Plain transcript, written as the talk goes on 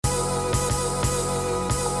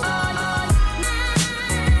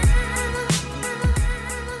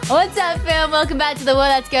up, fam? Welcome back to the Well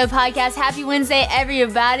Let's Go podcast. Happy Wednesday,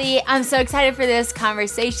 everybody. I'm so excited for this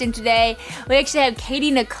conversation today. We actually have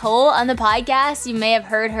Katy Nichole on the podcast. You may have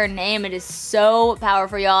heard her name. It is so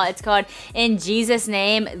powerful, y'all. It's called In Jesus'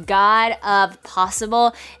 Name, God of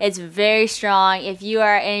Possible. It's very strong. If you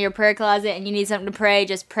are in your prayer closet and you need something to pray,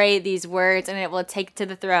 just pray these words and it will take it to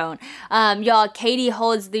the throne. Y'all, Katy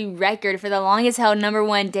holds the record for the longest held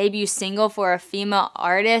 #1 debut single for a female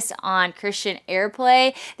artist on Christian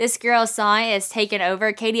Airplay. This girl's song is taken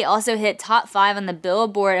over. Katy also hit top 5 on the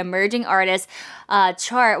Billboard Emerging Artists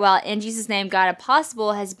chart, while In Jesus' Name, God of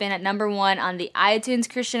Possible has been at #1 on the iTunes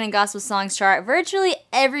Christian and Gospel Songs chart virtually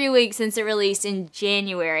every week since it released in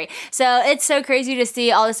January. So it's so crazy to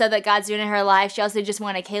see all the stuff that God's doing in her life. She also just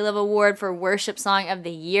won a Caleb Award for Worship Song of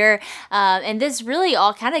the Year. And this really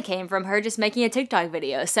all kind of came from her just making a TikTok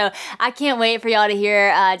video. So I can't wait for y'all to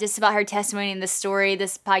hear just about her testimony and the story.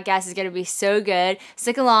 This podcast is going to be so good.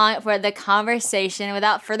 Stick along for the conversation.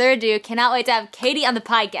 Without further ado, cannot wait to have Katy on the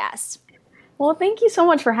podcast. Well, thank you so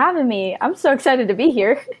much for having me. I'm so excited to be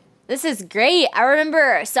here. This is great. I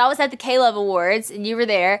remember, so I was at the Caleb Awards, and you were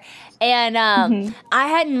there, and I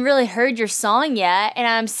hadn't really heard your song yet, and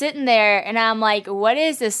I'm sitting there, and I'm like, what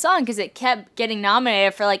is this song? Because it kept getting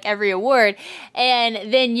nominated for, like, every award,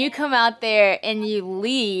 and then you come out there, and you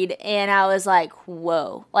lead, and I was like,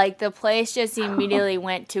 whoa. Like, the place just immediately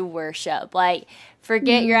went to worship. Like,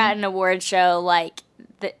 forget you're at an award show,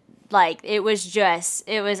 it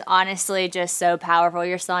was honestly just so powerful.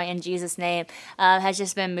 Your song In Jesus' Name has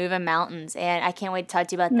just been moving mountains, and I can't wait to talk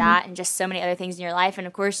to you about that and just so many other things in your life. And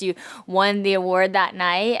of course, you won the award that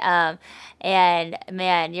night, and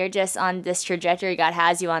man, you're just on this trajectory God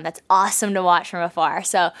has you on. That's awesome to watch from afar.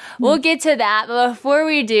 So we'll get to that, but before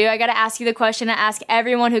we do, I got to ask you the question I ask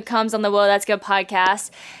everyone who comes on the Well Let's Go podcast.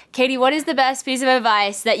 Katy, what is the best piece of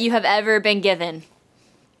advice that you have ever been given?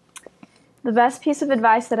 The best piece of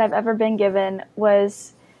advice that I've ever been given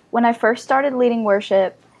was when I first started leading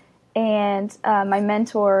worship, and my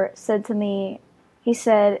mentor said to me, he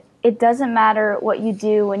said, it doesn't matter what you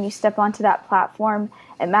do when you step onto that platform.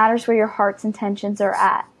 It matters where your heart's intentions are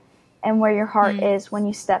at and where your heart is when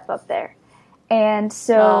you step up there. And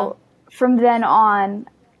so from then on,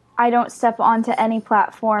 I don't step onto any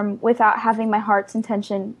platform without having my heart's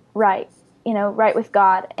intention right with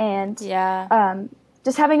God. And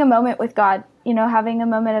just having a moment with God, having a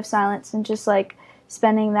moment of silence and just like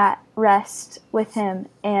spending that rest with Him.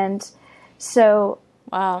 And so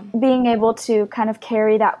being able to kind of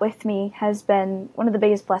carry that with me has been one of the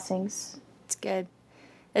biggest blessings. It's good.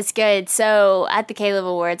 That's good. So at the Caleb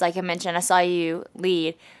Awards, like I mentioned, I saw you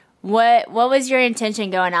lead. What was your intention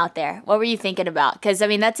going out there? What were you thinking about? Because I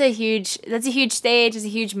mean, that's a huge stage. It's a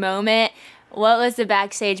huge moment. What was the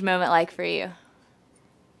backstage moment like for you?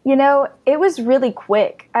 It was really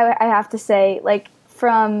quick, I have to say. Like,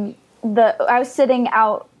 I was sitting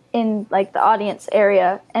out in, like, the audience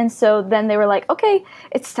area, and so then they were like, okay,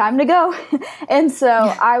 it's time to go. And so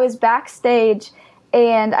I was backstage,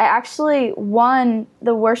 and I actually won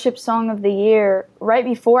the Worship Song of the Year right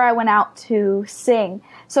before I went out to sing.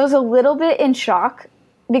 So I was a little bit in shock,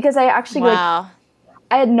 because I actually, I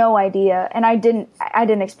had no idea, and I didn't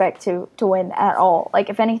expect to win at all. Like,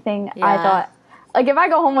 if anything, I thought, like, if I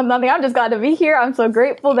go home with nothing, I'm just glad to be here. I'm so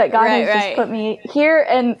grateful that God has just put me here.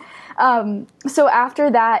 And so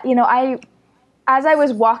after that, as I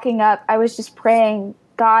was walking up, I was just praying,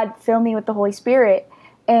 God, fill me with the Holy Spirit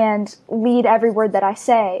and lead every word that I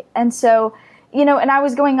say. And so, and I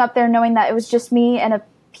was going up there knowing that it was just me and a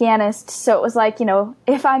pianist. So it was like,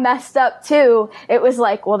 if I messed up too, it was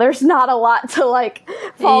like, well, there's not a lot to like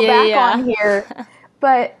fall back on here.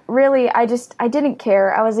 But really, I didn't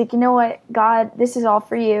care. I was like, you know what, God, this is all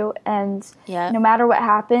for you. And no matter what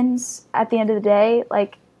happens at the end of the day,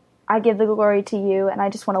 like, I give the glory to you, and I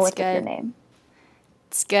just want to lift up your name.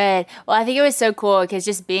 It's good. Well, I think it was so cool because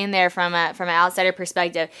just being there from an outsider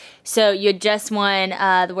perspective. So you just won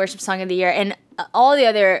the Worship Song of the Year, and all the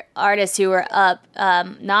other artists who were up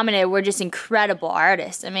nominated were just incredible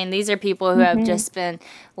artists. I mean, these are people who have just been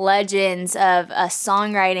legends of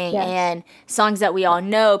songwriting and songs that we all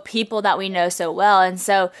know, people that we know so well. And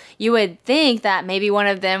so you would think that maybe one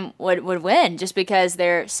of them would win just because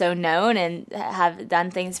they're so known and have done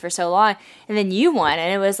things for so long. And then you won,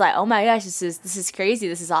 and it was like, oh my gosh, this is crazy.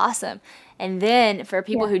 This is awesome. And then for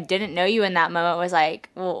people who didn't know you in that moment, was like,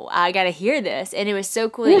 well, I got to hear this. And it was so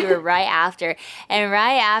cool that you were right after. And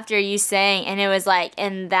right after you sang, and it was like,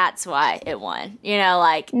 and that's why it won.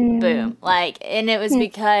 Boom. And it was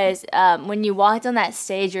because when you walked on that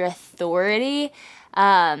stage, your authority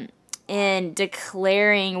in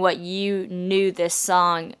declaring what you knew this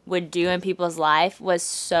song would do in people's life was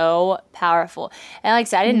so powerful. And like I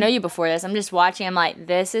said, I didn't know you before this. I'm just watching. I'm like,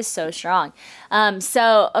 this is so strong.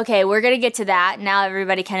 Okay, we're going to get to that. Now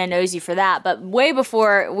everybody kind of knows you for that. But way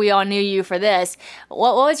before we all knew you for this,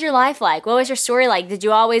 what was your life like? What was your story like? Did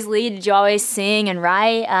you always lead? Did you always sing and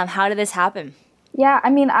write? How did this happen? Yeah, I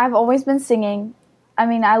mean, I've always been singing. I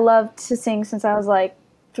mean, I loved to sing since I was like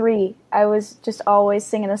 3. I was just always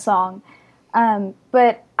singing a song.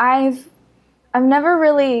 But I've never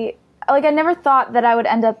really, like, I never thought that I would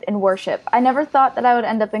end up in worship. I never thought that I would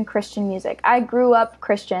end up in Christian music. I grew up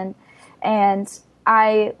Christian and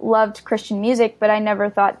I loved Christian music, but I never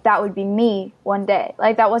thought that would be me one day.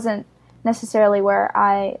 Like, that wasn't necessarily where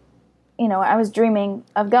I was dreaming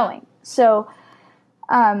of going. So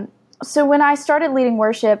when I started leading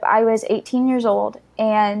worship, I was 18 years old,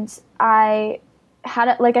 and I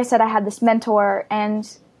had this mentor,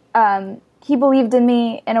 and he believed in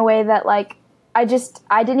me in a way that, like, I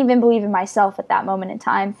didn't even believe in myself at that moment in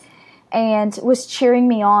time, and was cheering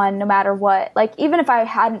me on no matter what. Like, even if I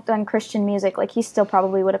hadn't done Christian music, like, he still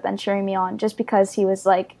probably would have been cheering me on, just because he was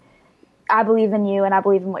like, I believe in you and I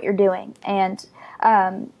believe in what you're doing.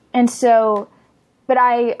 But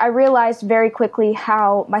I realized very quickly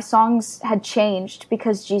how my songs had changed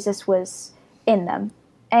because Jesus was in them.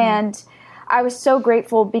 And I was so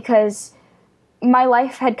grateful because my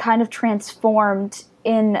life had kind of transformed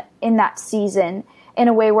in that season in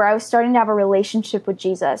a way where I was starting to have a relationship with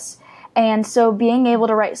Jesus. And so being able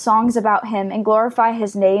to write songs about him and glorify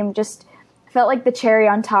his name just felt like the cherry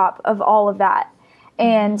on top of all of that.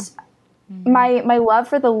 And my love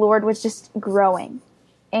for the Lord was just growing.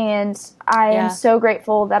 And I am so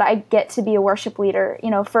grateful that I get to be a worship leader,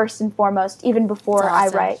 first and foremost, even before I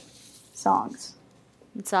write songs.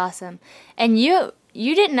 It's awesome. And you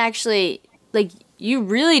didn't actually, like, you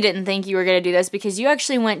really didn't think you were going to do this because you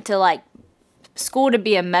actually went to, like, school to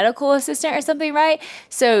be a medical assistant or something, right?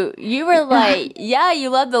 So you were like, yeah, you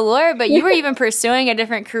love the Lord, but you were even pursuing a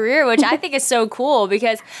different career, which I think is so cool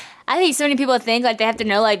because I think so many people think like they have to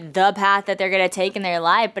know like the path that they're going to take in their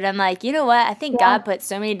life. But I'm like, you know what? I think God put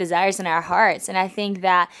so many desires in our hearts. And I think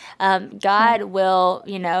that God will,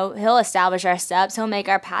 he'll establish our steps. He'll make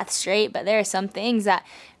our path straight. But there are some things that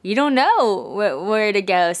you don't know where to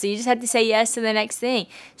go. So you just have to say yes to the next thing.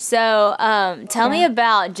 So tell me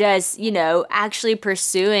about just, actually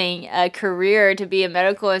pursuing a career to be a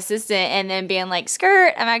medical assistant and then being like,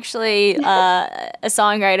 skirt, I'm actually a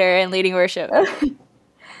songwriter and leading worship.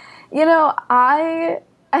 I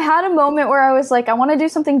had a moment where I was like, I want to do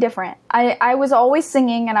something different. I was always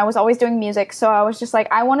singing and I was always doing music. So I was just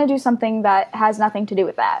like, I want to do something that has nothing to do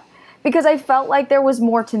with that. Because I felt like there was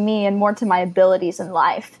more to me and more to my abilities in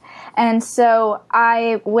life. And so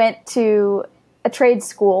I went to a trade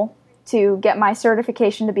school to get my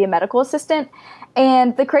certification to be a medical assistant.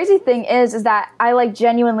 And the crazy thing is that I like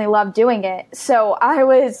genuinely love doing it. So I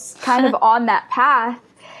was kind of on that path.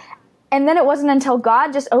 And then it wasn't until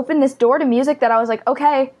God just opened this door to music that I was like,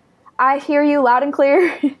 okay, I hear you loud and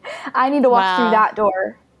clear. I need to walk through that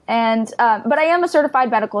door. And but I am a certified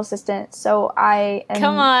medical assistant, so I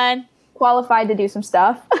am qualified to do some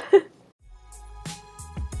stuff.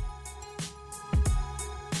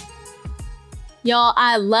 Y'all,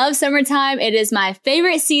 I love summertime. It is my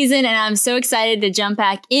favorite season, and I'm so excited to jump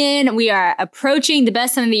back in. We are approaching the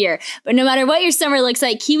best time of the year. But no matter what your summer looks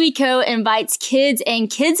like, KiwiCo invites kids and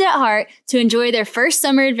kids at heart to enjoy their first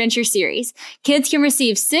summer adventure series. Kids can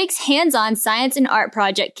receive 6 hands-on science and art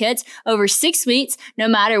project kits over 6 weeks, no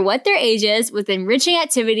matter what their age is, with enriching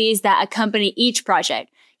activities that accompany each project.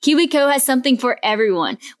 KiwiCo has something for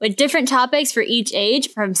everyone, with different topics for each age,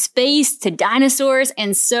 from space to dinosaurs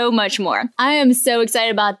and so much more. I am so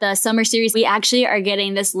excited about the summer series. We actually are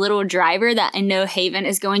getting this little driver that I know Haven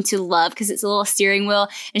is going to love because it's a little steering wheel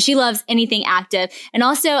and she loves anything active. And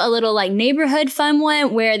also a little like neighborhood fun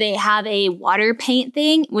one where they have a water paint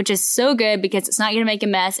thing, which is so good because it's not going to make a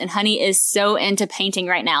mess. And Honey is so into painting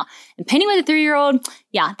right now. And painting with a 3-year-old,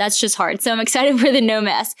 yeah, that's just hard. So I'm excited for the no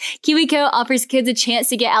mess. KiwiCo offers kids a chance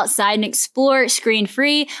to get outside and explore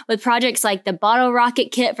screen-free with projects like the Bottle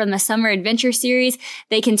Rocket Kit from the Summer Adventure Series.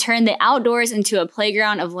 They can turn the outdoors into a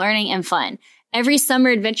playground of learning and fun. Every summer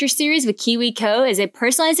adventure series with KiwiCo is a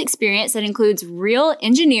personalized experience that includes real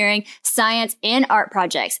engineering, science, and art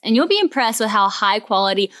projects. And you'll be impressed with how high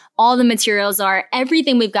quality all the materials are.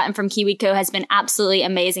 Everything we've gotten from KiwiCo has been absolutely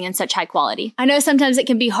amazing and such high quality. I know sometimes it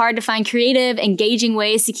can be hard to find creative, engaging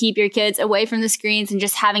ways to keep your kids away from the screens and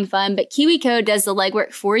just having fun, but KiwiCo does the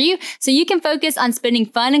legwork for you so you can focus on spending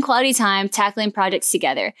fun and quality time tackling projects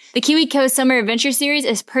together. The KiwiCo Summer Adventure Series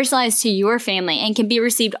is personalized to your family and can be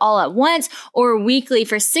received all at once or weekly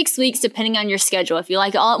for 6 weeks depending on your schedule. If you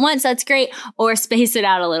like it all at once, that's great, or space it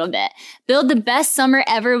out a little bit. Build the best summer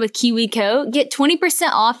ever with KiwiCo. Get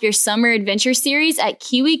 20% off your summer adventure series at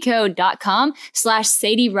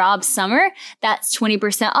kiwico.com/SadieRobSummer. That's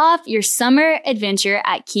 20% off your summer adventure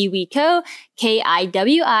at KiwiCo,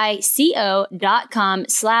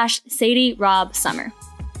 KIWICO.com/SadieRobSummer.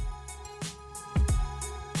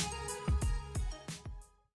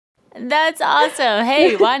 That's awesome.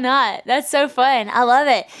 Hey, why not? That's so fun. I love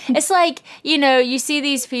it. It's like, you see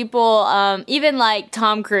these people, even like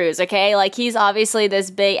Tom Cruise, okay? Like he's obviously this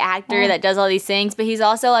big actor that does all these things, but he's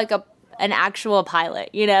also like an actual pilot,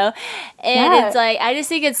 And it's like, I just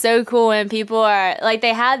think it's so cool when people are like,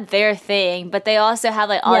 they have their thing, but they also have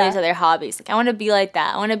like all these other hobbies. Like I want to be like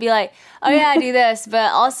that. I want to be like, oh yeah, I do this,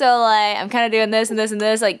 but also like I'm kind of doing this and this and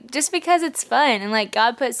this, like just because it's fun and like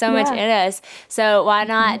God put so much in us, so why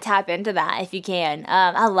not tap into that if you can?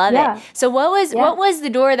 I love it. So what was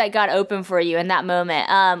the door that got open for you in that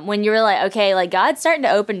moment, when you were like, okay, like God's starting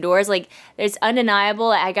to open doors, like it's undeniable,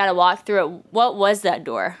 like, I got to walk through it. What was that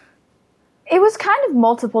door? It was kind of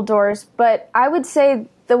multiple doors, but I would say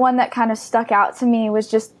the one that kind of stuck out to me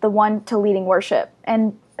was just the one to leading worship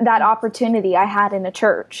and that opportunity I had in a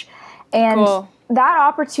church. And that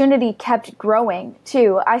opportunity kept growing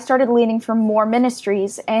too. I started leading for more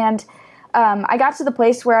ministries, and I got to the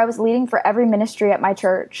place where I was leading for every ministry at my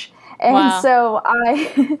church. And so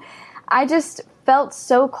I just felt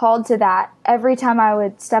so called to that every time I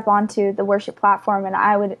would step onto the worship platform, and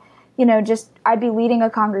I would, I'd be leading a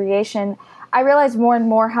congregation. I realized more and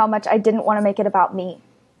more how much I didn't want to make it about me.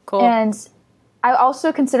 And I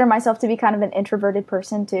also consider myself to be kind of an introverted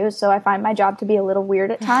person too, so I find my job to be a little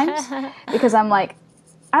weird at times because I'm like,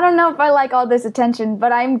 I don't know if I like all this attention,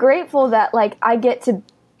 but I'm grateful that like I get to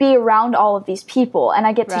be around all of these people and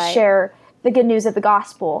I get to share the good news of the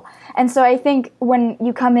gospel. And so I think when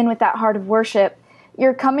you come in with that heart of worship,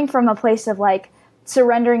 you're coming from a place of like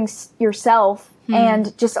surrendering yourself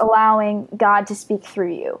and just allowing God to speak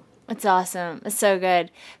through you. That's awesome. That's so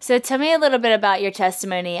good. So tell me a little bit about your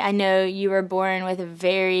testimony. I know you were born with a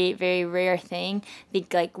very, very rare thing. I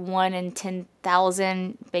think like 1 in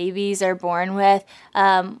 10,000 babies are born with.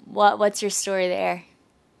 What's your story there?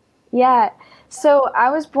 Yeah. So I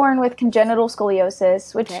was born with congenital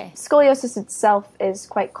scoliosis, which scoliosis itself is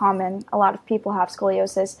quite common. A lot of people have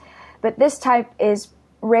scoliosis, but this type is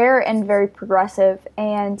rare and very progressive.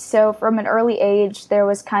 And so from an early age, there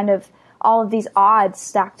was kind of all of these odds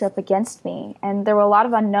stacked up against me. And there were a lot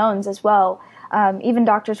of unknowns as well. Even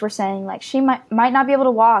doctors were saying, like, she might not be able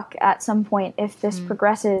to walk at some point if this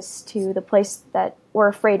progresses to the place that we're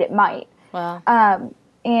afraid it might. Wow.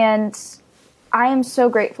 And I am so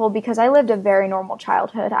grateful because I lived a very normal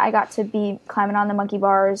childhood. I got to be climbing on the monkey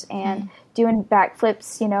bars and doing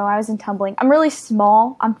backflips. I was in tumbling. I'm really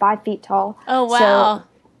small. I'm 5 feet tall. Oh, wow. So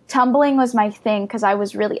tumbling was my thing because I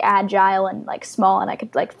was really agile and like small and I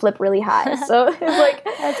could like flip really high. So it was like,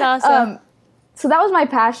 that's awesome. So that was my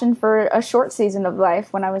passion for a short season of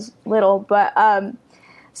life when I was little. But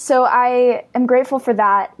so I am grateful for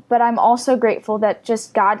that. But I'm also grateful that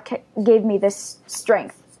just God gave me this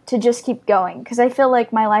strength to just keep going, because I feel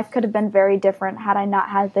like my life could have been very different had I not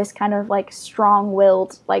had this kind of like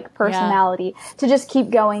strong-willed like personality to just keep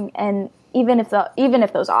going, and even if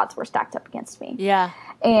those odds were stacked up against me. Yeah.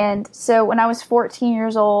 And so when I was 14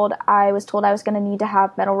 years old, I was told I was going to need to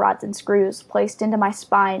have metal rods and screws placed into my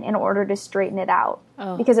spine in order to straighten it out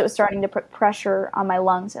because it was starting to put pressure on my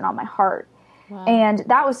lungs and on my heart. Wow. And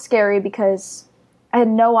that was scary because I had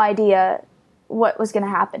no idea what was going to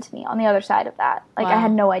happen to me on the other side of that. Like, I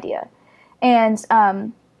had no idea. And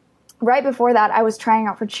right before that, I was trying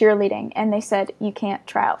out for cheerleading, and they said, you can't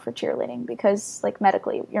try out for cheerleading because, like,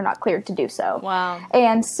 medically, you're not cleared to do so. Wow.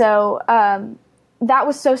 And so that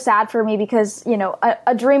was so sad for me because,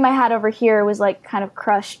 a dream I had over here was, like, kind of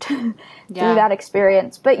crushed through that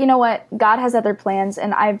experience. But you know what? God has other plans,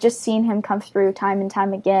 and I've just seen him come through time and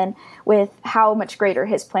time again with how much greater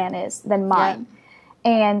his plan is than mine. Yeah.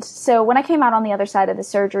 And so when I came out on the other side of the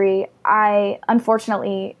surgery,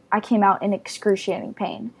 unfortunately, I came out in excruciating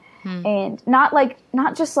pain. And not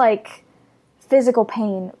just like physical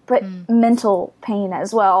pain, but mental pain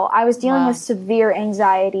as well. I was dealing with severe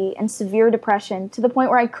anxiety and severe depression to the point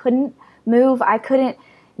where I couldn't move. I couldn't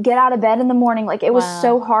get out of bed in the morning. Like, it was Wow.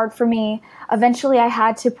 so hard for me. Eventually, I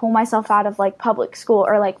had to pull myself out of, like, public school,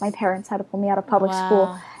 or, like, my parents had to pull me out of public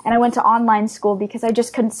school. And I went to online school because I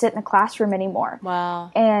just couldn't sit in a classroom anymore.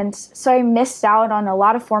 Wow. And so I missed out on a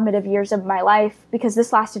lot of formative years of my life because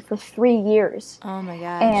this lasted for 3 years. Oh my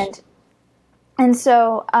gosh. And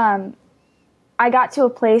so I got to a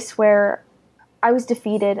place where I was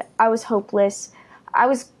defeated. I was hopeless. I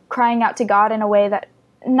was crying out to God in a way that,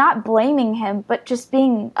 not blaming him, but just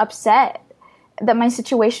being upset that my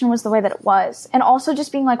situation was the way that it was. And also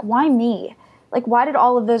just being like, why me? Like, why did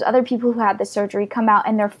all of those other people who had this surgery come out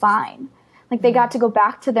and they're fine? Like, they got to go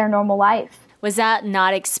back to their normal life. Was that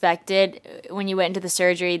not expected when you went into the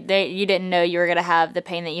surgery? You didn't know you were going to have the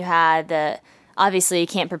pain that you had. Obviously, you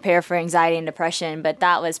can't prepare for anxiety and depression, but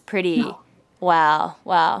that was pretty... No.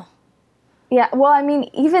 Wow. Yeah, well, I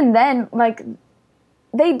mean, even then, like,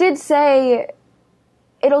 they did say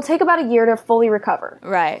it'll take about a year to fully recover.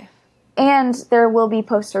 Right. And there will be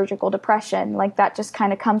post-surgical depression. Like, that just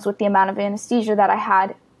kind of comes with the amount of anesthesia that I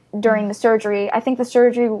had during the surgery. I think the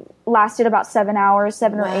surgery lasted about 7 hours,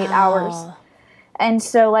 7 or 8 hours. And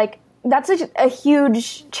so, like, that's a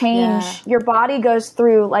huge change. Yeah. Your body goes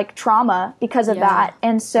through, like, trauma because of that.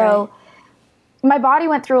 And so my body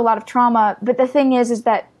went through a lot of trauma. But the thing is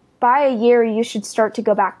that by a year, you should start to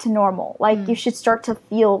go back to normal. Like, you should start to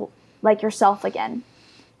feel like yourself again.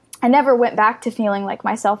 I never went back to feeling like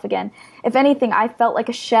myself again. If anything, I felt like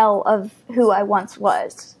a shell of who I once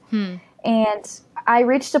was. And I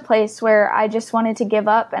reached a place where I just wanted to give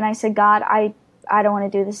up. And I said, God, I don't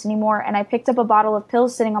want to do this anymore. And I picked up a bottle of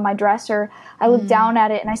pills sitting on my dresser. I looked down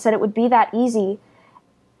at it and I said it would be that easy.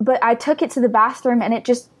 But I took it to the bathroom and it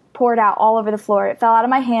just poured out all over the floor. It fell out of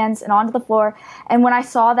my hands and onto the floor. And when I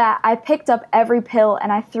saw that, I picked up every pill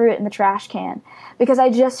and I threw it in the trash can because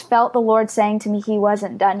I just felt the Lord saying to me he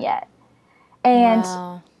wasn't done yet.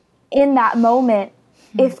 And in that moment,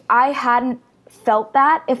 if I hadn't felt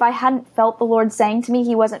that, if I hadn't felt the Lord saying to me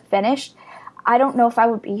he wasn't finished, I don't know if I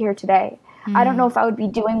would be here today. I don't know if I would be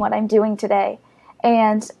doing what I'm doing today.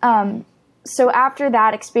 And so after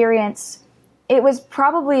that experience, it was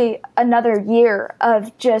probably another year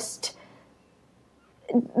of just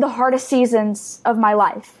the hardest seasons of my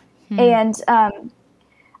life. And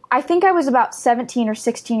I think I was about 17 or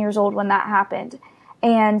 16 years old when that happened.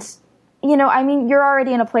 And, you know, I mean, you're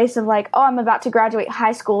already in a place of like, oh, I'm about to graduate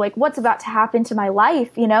high school. Like, what's about to happen to my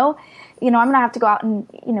life, you know? I'm going to have to go out and,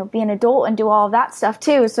 be an adult and do all of that stuff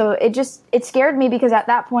too. So it scared me because at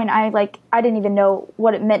that point I didn't even know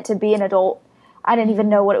what it meant to be an adult. I didn't even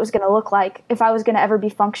know what it was going to look like, if I was going to ever be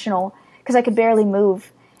functional, because I could barely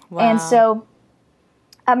move. Wow. And so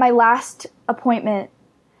at my last appointment,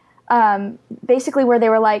 basically where they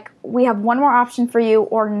were like, we have one more option for you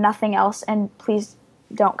or nothing else, and please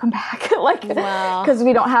don't come back, because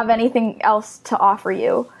we don't have anything else to offer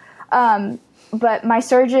you. But my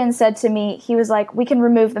surgeon said to me, he was like, we can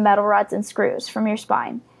remove the metal rods and screws from your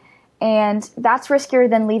spine. And that's riskier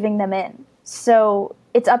than leaving them in. So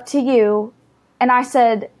it's up to you. And I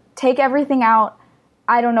said, take everything out.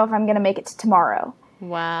 I don't know if I'm going to make it to tomorrow.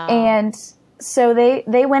 Wow. And so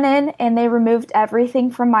they went in and they removed everything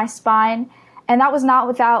from my spine. And that was not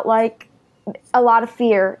without, like, a lot of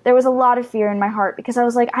fear. There was a lot of fear in my heart because I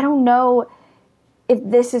was like, I don't know if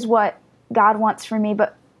this is what God wants for me.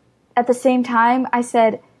 But at the same time, I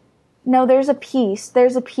said, no, there's a peace.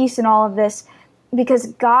 There's a peace in all of this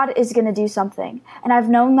because God is going to do something. And I've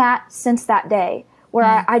known that since that day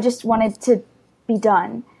where I just wanted to be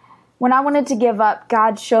done. When I wanted to give up,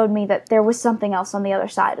 God showed me that there was something else on the other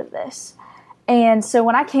side of this. And so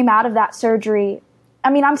when I came out of that surgery, I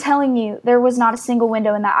mean, I'm telling you, there was not a single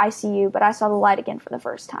window in that ICU, but I saw the light again for the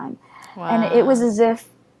first time. Wow. And it was as if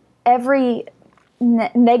every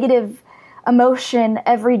negative emotion,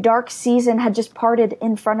 every dark season had just parted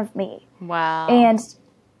in front of me. Wow. And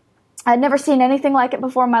I'd never seen anything like it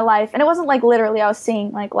before in my life. And it wasn't like literally I was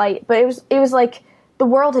seeing like light, but it was like the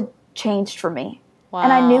world had changed for me. Wow.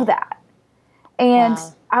 And I knew that. And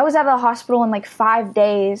I was out of the hospital in like 5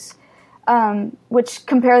 days, which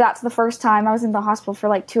compare that to the first time I was in the hospital for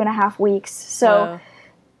like 2.5 weeks. So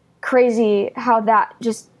crazy how that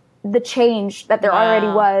just the change that there already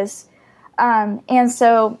was. And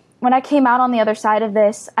so when I came out on the other side of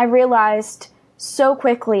this, I realized so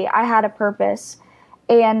quickly I had a purpose.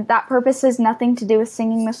 And that purpose has nothing to do with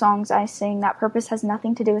singing the songs I sing. That purpose has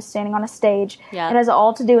nothing to do with standing on a stage. It has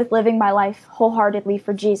all to do with living my life wholeheartedly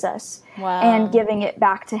for Jesus and giving it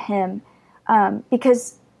back to Him.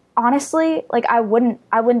 Because honestly, like I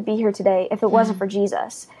wouldn't be here today if it wasn't for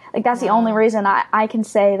Jesus. Like that's the only reason I can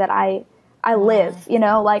say that I live.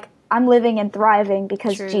 Like I'm living and thriving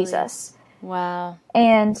because Jesus. Wow.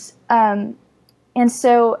 And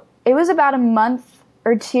so it was about a month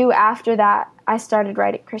or two after that I started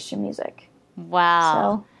writing Christian music.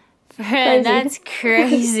 Wow. So Friend, that's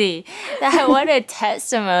crazy. What a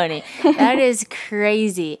testimony. That is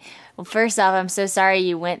crazy. Well, first off, I'm so sorry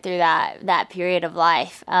you went through that period of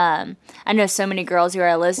life. I know so many girls who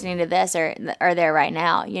are listening to this are there right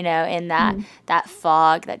now, in that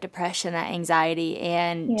fog, that depression, that anxiety,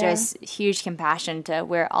 and just huge compassion to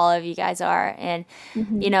where all of you guys are. And,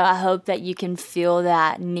 I hope that you can feel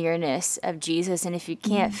that nearness of Jesus. And if you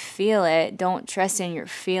can't feel it, don't trust in your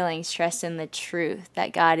feelings. Trust in the truth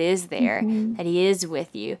that God is there, that He is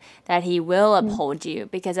with you, that He will uphold you,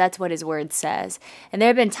 because that's what His word says. And there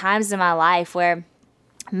have been times in my life where,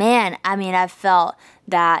 man, I've felt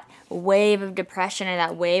that wave of depression and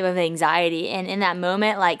that wave of anxiety. And in that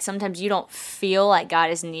moment, like, sometimes you don't feel like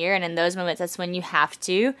God is near. And in those moments, that's when you have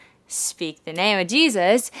to speak the name of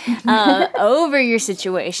Jesus over your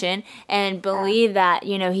situation and believe that,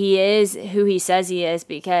 He is who He says He is,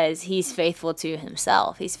 because He's faithful to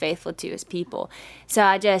Himself. He's faithful to His people. So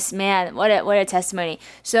I just, man, what a testimony.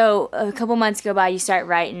 So a couple months go by, you start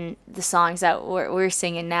writing the songs that we're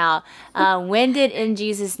singing now. When did In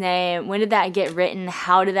Jesus' Name, when did that get written?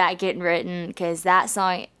 How did that get written? Because that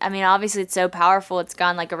song, obviously it's so powerful. It's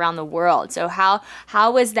gone like around the world. So how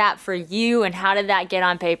was that for you, and how did that get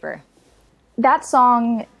on paper? That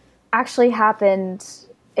song actually happened,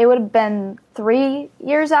 it would have been 3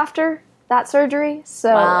 years after that surgery.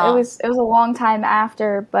 So Wow. it was a long time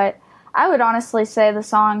after, but I would honestly say the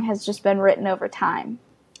song has just been written over time.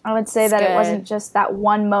 I would say that it wasn't just that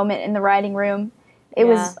one moment in the writing room. It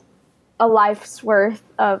was a life's worth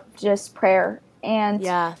of just prayer. And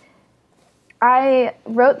I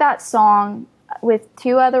wrote that song with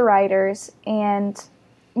 2 other writers, and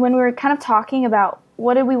when we were kind of talking about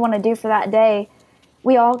what did we want to do for that day,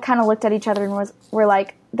 we all kind of looked at each other and we're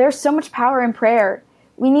like, there's so much power in prayer.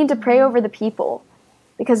 We need to pray over the people,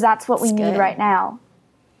 because that's what we need right now.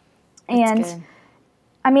 And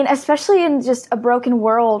especially in just a broken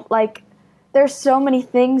world, like, there's so many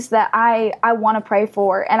things that I want to pray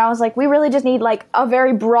for. And I was like, we really just need like a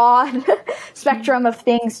very broad spectrum of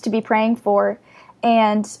things to be praying for.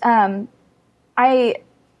 And I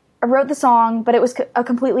wrote the song, but it was a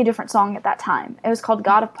completely different song at that time. It was called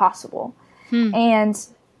God if Possible. And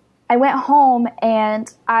I went home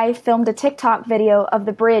and I filmed a TikTok video of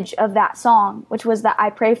the bridge of that song, which was that I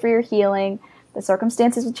pray for your healing, the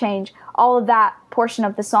circumstances will change. All of that portion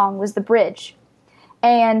of the song was the bridge.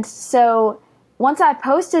 And so once I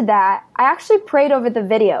posted that, I actually prayed over the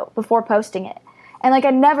video before posting it. And like,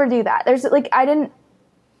 I never do that. There's like, I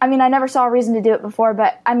never saw a reason to do it before,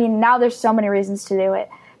 but now there's so many reasons to do it,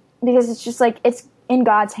 because it's just like, it's in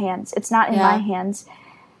God's hands. It's not in my hands.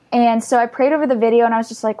 And so I prayed over the video, and I was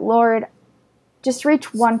just like, Lord, just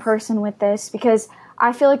reach one person with this, because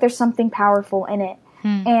I feel like there's something powerful in it.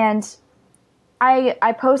 And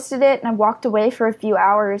I posted it, and I walked away for a few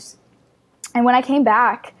hours. And when I came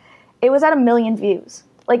back, it was at 1 million views.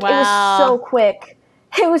 Like, It was so quick.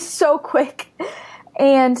 It was so quick.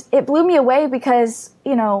 And it blew me away, because,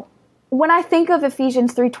 when I think of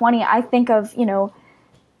Ephesians 3:20, I think of,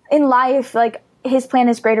 in life, like, His plan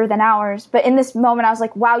is greater than ours. But in this moment, I was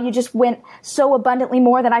like, wow, you just went so abundantly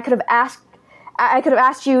more than I could have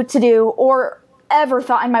asked you to do, or ever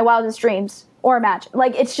thought in my wildest dreams or imagined.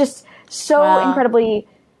 Like, it's just so incredibly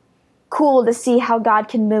cool to see how God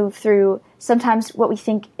can move through sometimes what we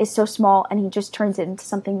think is so small, and He just turns it into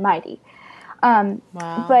something mighty.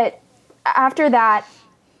 But after that,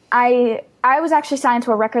 I was actually signed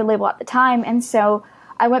to a record label at the time, and so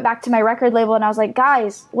I went back to my record label and I was like,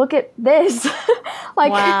 guys, look at this.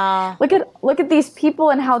 Look at these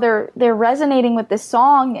people and how they're resonating with this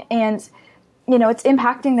song, and it's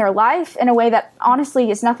impacting their life in a way that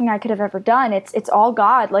honestly is nothing I could have ever done. It's all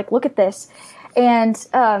God. Like, look at this. And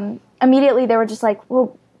immediately they were just like,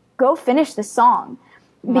 well, go finish this song,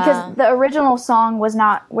 because the original song was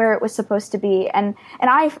not where it was supposed to be. And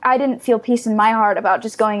I didn't feel peace in my heart about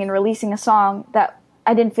just going and releasing a song that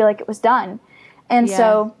I didn't feel like it was done. And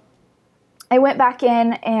so I went back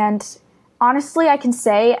in, and honestly, I can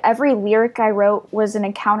say every lyric I wrote was an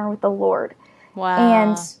encounter with the Lord.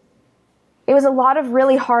 And it was a lot of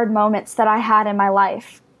really hard moments that I had in my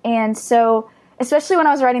life. And so, especially when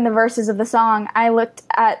I was writing the verses of the song, I looked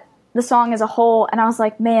at the song as a whole, and I was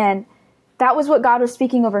like, man, that was what God was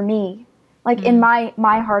speaking over me, like in my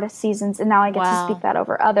hardest seasons. And now I get to speak that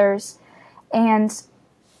over others. And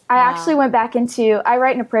I actually went back I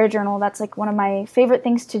write in a prayer journal. That's like one of my favorite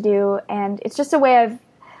things to do. And it's just a way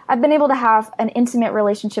I've been able to have an intimate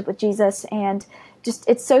relationship with Jesus, and just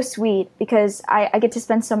it's so sweet because I get to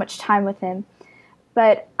spend so much time with him.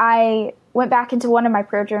 But I went back into one of my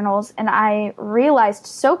prayer journals, and I realized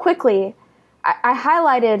so quickly, I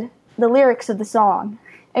highlighted the lyrics of the song.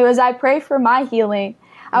 It was, I pray for my healing.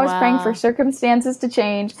 I was praying for circumstances to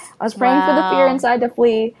change. I was praying for the fear inside to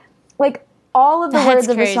flee. Like, all of the words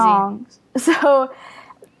of the song. So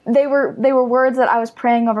they were words that I was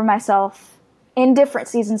praying over myself in different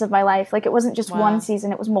seasons of my life. Like, it wasn't just one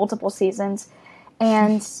season, it was multiple seasons.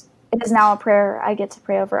 And it is now a prayer I get to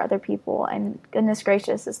pray over other people, and goodness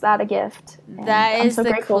gracious, is that a gift? And that is so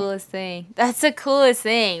the grateful. coolest thing. That's the coolest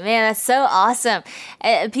thing. Man, that's so awesome.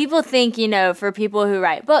 People think, for people who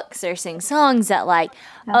write books or sing songs that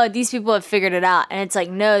oh, these people have figured it out. And it's like,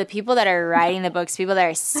 no, the people that are writing the books, people that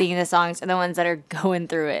are singing the songs are the ones that are going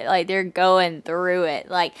through it. Like, they're going through it.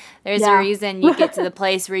 Like, there's a reason you get to the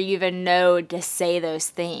place where you even know to say those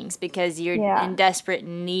things, because you're in desperate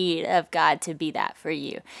need of God to be that for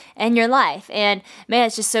you and your life. And man,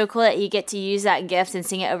 it's just so cool that you get to use that gift and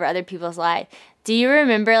sing it over other people's life. Do you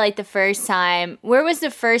remember the first time, where was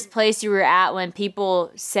the first place you were at when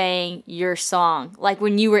people sang your song? Like,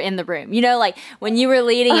 when you were in the room, when you were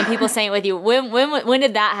leading and people sang it with you, when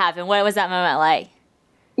did that happen? What was that moment like?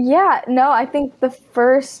 Yeah, no, I think the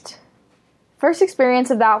first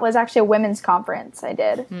experience of that was actually a women's conference I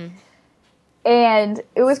did. And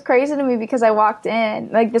it was crazy to me because I walked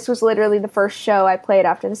in, this was literally the first show I played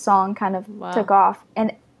after the song kind of took off,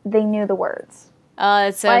 and they knew the words. Oh,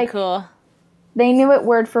 that's so cool. They knew it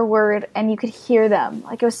word for word, and you could hear them.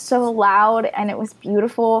 It was so loud, and it was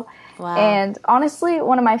beautiful. Wow. And honestly,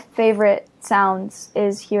 one of my favorite sounds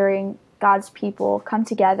is hearing God's people come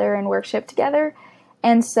together and worship together.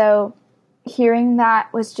 And so hearing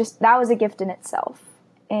that was a gift in itself.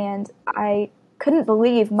 And I couldn't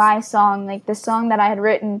believe my song, the song that I had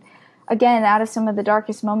written, again, out of some of the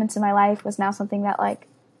darkest moments in my life, was now something that,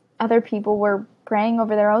 other people were praying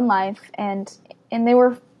over their own life, and they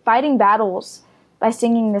were fighting battles by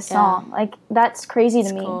singing this song. That's crazy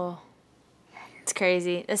to me. Cool. It's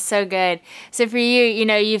crazy. That's so good. So for you,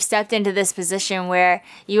 you've stepped into this position where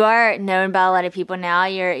you are known by a lot of people now.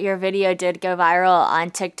 Your video did go viral on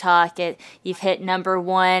TikTok. You've hit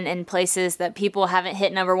 #1 in places that people haven't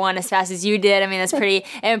hit #1 as fast as you did. I mean, that's pretty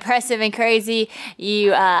impressive and crazy.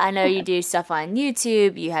 You, I know you do stuff on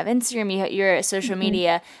YouTube. You have Instagram. You're social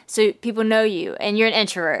media, so people know you. And you're an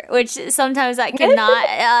introvert, which sometimes that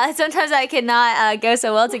cannot go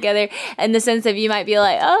so well together. In the sense of, you might be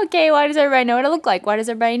like, oh, okay, why does everybody know what I look like? Why does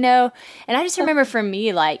everybody know? And I just remember, for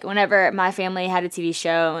me, whenever my family had a TV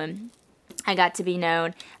show and I got to be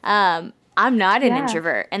known, I'm not an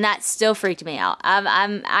introvert, and that still freaked me out.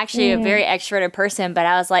 I'm actually a very extroverted person, but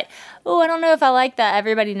I was like, oh, I don't know if I like that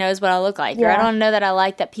everybody knows what I look like, or I don't know that I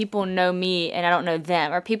like that people know me and I don't know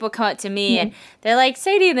them, or people come up to me and they're like,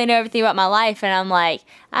 Sadie, and they know everything about my life, and I'm like,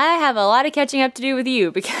 I have a lot of catching up to do with you,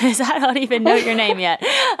 because I don't even know your name yet.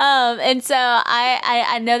 And so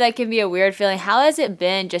I know that can be a weird feeling. How has it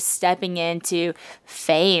been just stepping into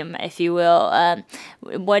fame, if you will?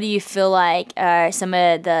 What do you feel like are some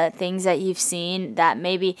of the things that you've seen that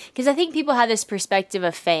maybe, because I think people have this perspective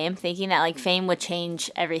of fame, thinking that fame would change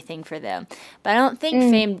everything for them, but I don't think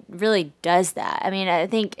fame really does that. I mean, I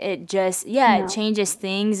think it just it changes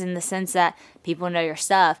things in the sense that people know your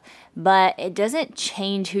stuff, but it doesn't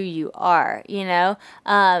change who you are,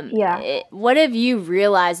 what have you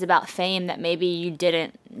realized about fame that maybe you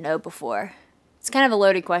didn't know before? It's kind of a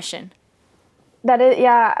loaded question. That is,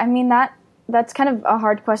 I mean, that's kind of a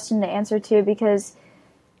hard question to answer too, because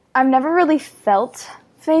I've never really felt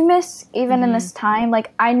famous, even in this time.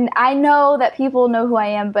 I know that people know who I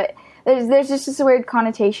am, but there's just this weird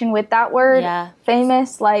connotation with that word,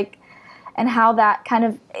 famous, and how that kind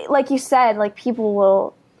of, like you said, people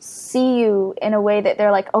will see you in a way that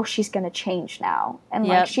they're like, oh, she's going to change now. And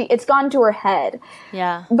it's gone to her head.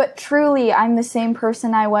 Yeah. But truly, I'm the same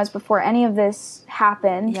person I was before any of this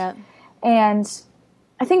happened. Yep. And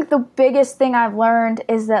I think the biggest thing I've learned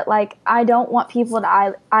is that, I don't want people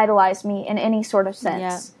to idolize me in any sort of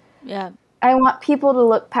sense. Yeah. I want people to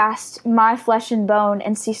look past my flesh and bone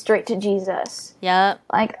and see straight to Jesus. Yeah.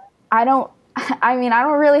 I don't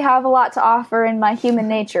really have a lot to offer in my human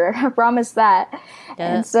nature. I promise that.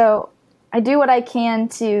 Yeah. And so I do what I can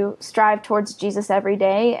to strive towards Jesus every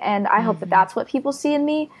day, and I hope that that's what people see in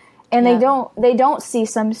me. And they don't see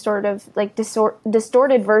some sort of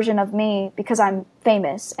distorted version of me because I'm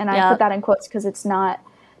famous. And I put that in quotes because it's not,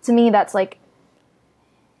 to me, that's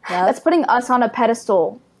that's putting us on a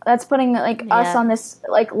pedestal. That's putting us on this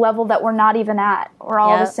level that we're not even at. We're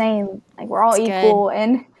all the same. We're all equal. Good.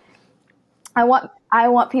 And I I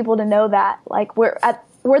want people to know that, like, we're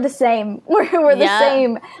the same. We're the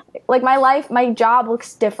same. Like, my job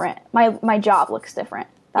looks different. My job looks different.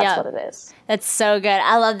 That's what it is. That's so good.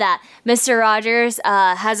 I love that. Mr. Rogers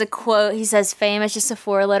has a quote. He says, fame is just a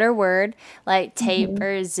 4-letter word, like tape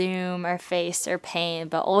or Zoom or face or pain,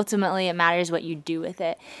 but ultimately it matters what you do with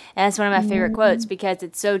it. And that's one of my favorite quotes because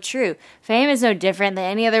it's so true. Fame is no different than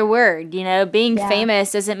any other word. You know, being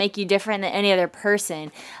famous doesn't make you different than any other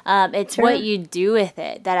person. It's what you do with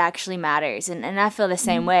it that actually matters. And I feel the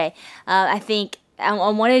same way. I think I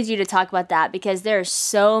wanted you to talk about that because there are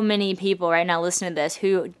so many people right now listening to this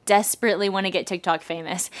who desperately want to get TikTok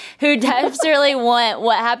famous, who desperately want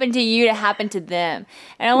what happened to you to happen to them.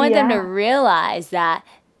 And I want them to realize that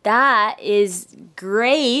is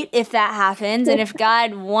great if that happens. And if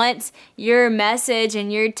God wants your message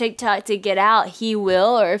and your TikTok to get out, he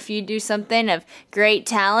will. Or if you do something of great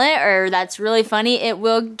talent or that's really funny, it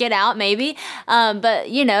will get out maybe. But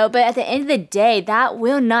at the end of the day, that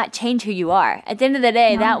will not change who you are. At the end of the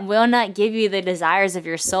day, that will not give you the desires of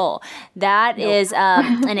your soul. That is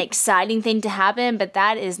an exciting thing to happen, but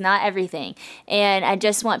that is not everything. And I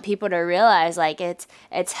just want people to realize, like, it's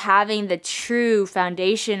having the true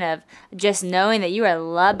foundation of just knowing that you are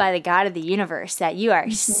loved by the God of the universe, that you are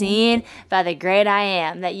seen by the great I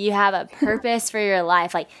am, that you have a purpose for your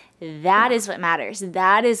life. Like, that is what matters.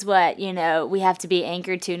 That is what, we have to be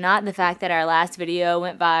anchored to, not the fact that our last video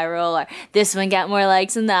went viral or this one got more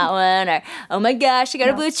likes than that one or, oh my gosh, I got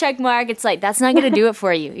a blue check mark. It's like, that's not going to do it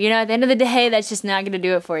for you. At the end of the day, that's just not going to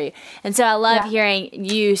do it for you. And so I love hearing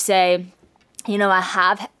you say,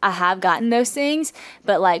 I have gotten those things,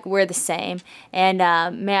 but like we're the same. And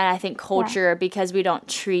I think culture, because we don't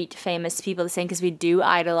treat famous people the same, because we do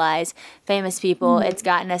idolize famous people, it's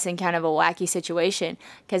gotten us in kind of a wacky situation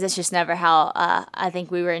because it's just never how I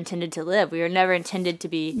think we were intended to live. We were never intended to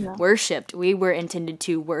be worshipped. We were intended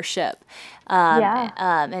to worship.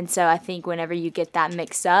 And so I think whenever you get that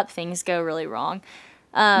mixed up, things go really wrong.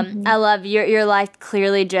 I love your life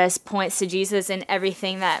clearly just points to Jesus in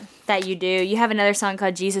everything that you do. You have another song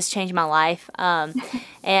called Jesus Changed My Life.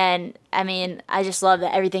 And I mean, I just love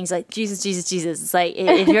that everything's like Jesus, Jesus, Jesus. It's like,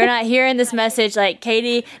 if you're not hearing this message, like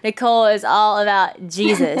Katy Nichole is all about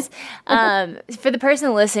Jesus. For the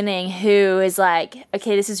person listening who is like,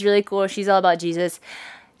 okay, this is really cool. She's all about Jesus.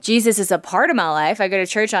 Jesus is a part of my life. I go to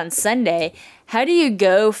church on Sunday. How do you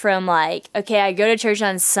go from like, okay, I go to church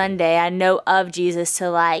on Sunday, I know of Jesus, to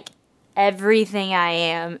like everything I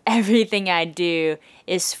am, everything I do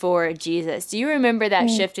is for Jesus? Do you remember that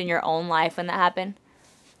shift in your own life when that happened?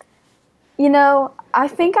 I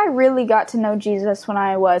think I really got to know Jesus when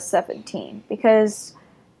I was 17 because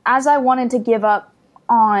as I wanted to give up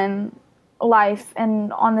on life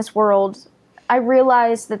and on this world, I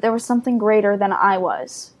realized that there was something greater than I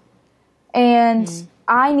was. And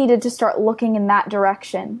I needed to start looking in that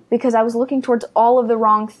direction because I was looking towards all of the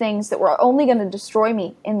wrong things that were only going to destroy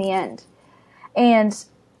me in the end. And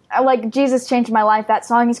like Jesus Changed My Life, that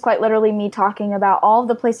song is quite literally me talking about all of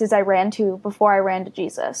the places I ran to before I ran to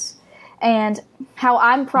Jesus. And how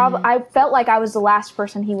I felt like I was the last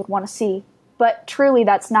person he would want to see. But truly,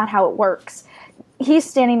 that's not how it works. He's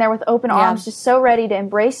standing there with open arms, just so ready to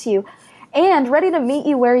embrace you and ready to meet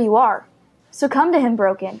you where you are. So come to him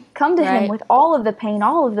broken. Come to him with all of the pain,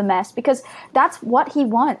 all of the mess, because that's what he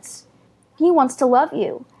wants. He wants to love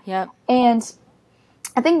you. Yep. And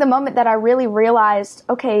I think the moment that I really realized,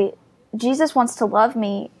 okay, Jesus wants to love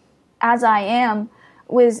me as I am,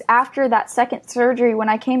 was after that second surgery when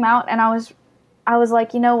I came out and I was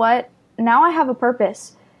like, you know what? Now I have a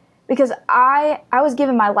purpose because I was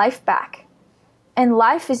given my life back. And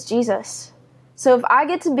life is Jesus. So if I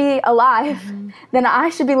get to be alive, then I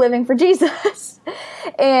should be living for Jesus.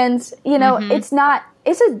 And,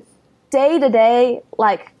 it's a day-to-day,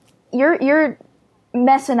 like, you're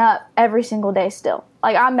messing up every single day still.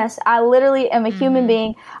 Like, I literally am a human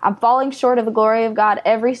being. I'm falling short of the glory of God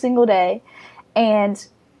every single day. And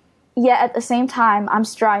yet at the same time, I'm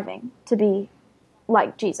striving to be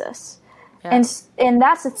like Jesus. Yeah. And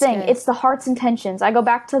that's the thing. It's the heart's intentions. I go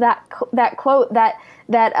back to that quote, that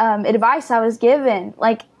advice I was given.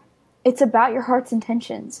 Like, it's about your heart's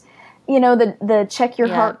intentions. The check your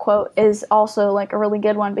heart quote is also like a really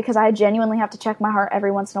good one because I genuinely have to check my heart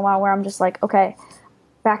every once in a while where I'm just like, okay,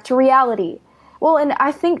 back to reality. Well, and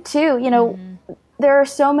I think too, there are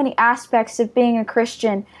so many aspects of being a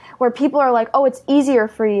Christian where people are like, oh, it's easier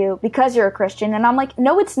for you because you're a Christian. And I'm like,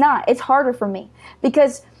 no, it's not. It's harder for me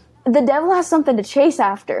because the devil has something to chase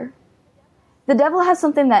after. The devil has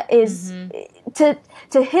something that is to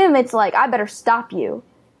him. It's like, I better stop you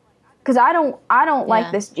because I don't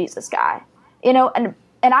like this Jesus guy, and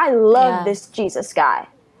And I love this Jesus guy.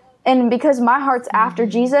 And because my heart's after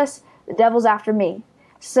Jesus, the devil's after me.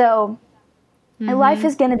 So life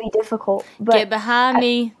is going to be difficult. But get behind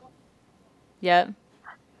me. Yep.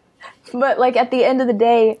 But like at the end of the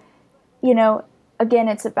day, you know, again,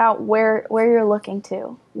 it's about where you're looking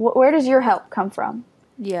to. Where does your help come from?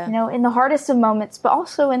 Yeah. You know, in the hardest of moments, but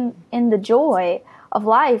also in the joy of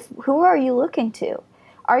life, who are you looking to?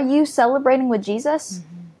 Are you celebrating with Jesus?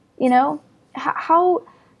 You know, how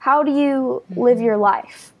do you live your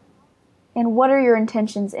life? And what are your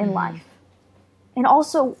intentions in life? And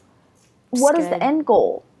also, what is the end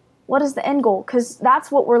goal? What is the end goal? Because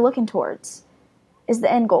that's what we're looking towards, is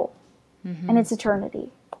the end goal. And it's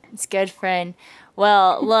eternity. It's good, friend.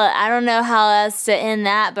 Well, look, I don't know how else to end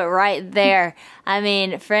that, but right there. I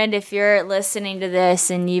mean, friend, if you're listening to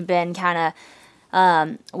this and you've been kind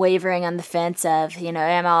of wavering on the fence of, you know,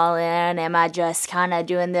 am I all in? Am I just kind of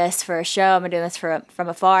doing this for a show? Am I doing this from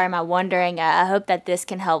afar? Am I wondering? I hope that this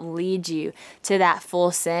can help lead you to that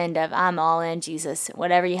full send of I'm all in, Jesus.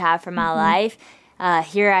 Whatever you have for my life,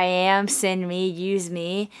 here I am, send me, use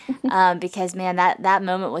me, because, man, that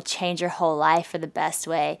moment will change your whole life for the best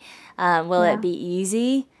way. Will it be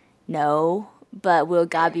easy? No. But will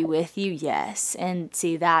God be with you? Yes. And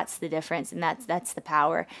see, that's the difference, and that's the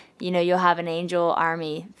power. You know, you'll have an angel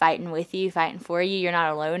army fighting with you, fighting for you. You're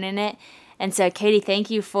not alone in it. And so, Katy, thank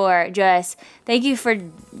you for,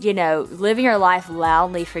 you know, living your life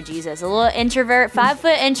loudly for Jesus. A little introvert,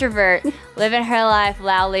 5-foot introvert, living her life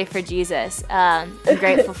loudly for Jesus. I'm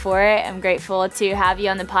grateful for it. I'm grateful to have you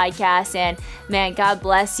on the podcast. And, man, God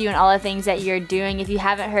bless you and all the things that you're doing. If you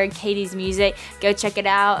haven't heard Katy's music, go check it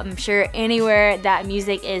out. I'm sure anywhere that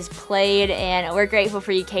music is played. And we're grateful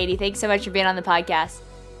for you, Katy. Thanks so much for being on the podcast.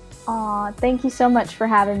 Aw, thank you so much for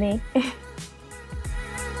having me.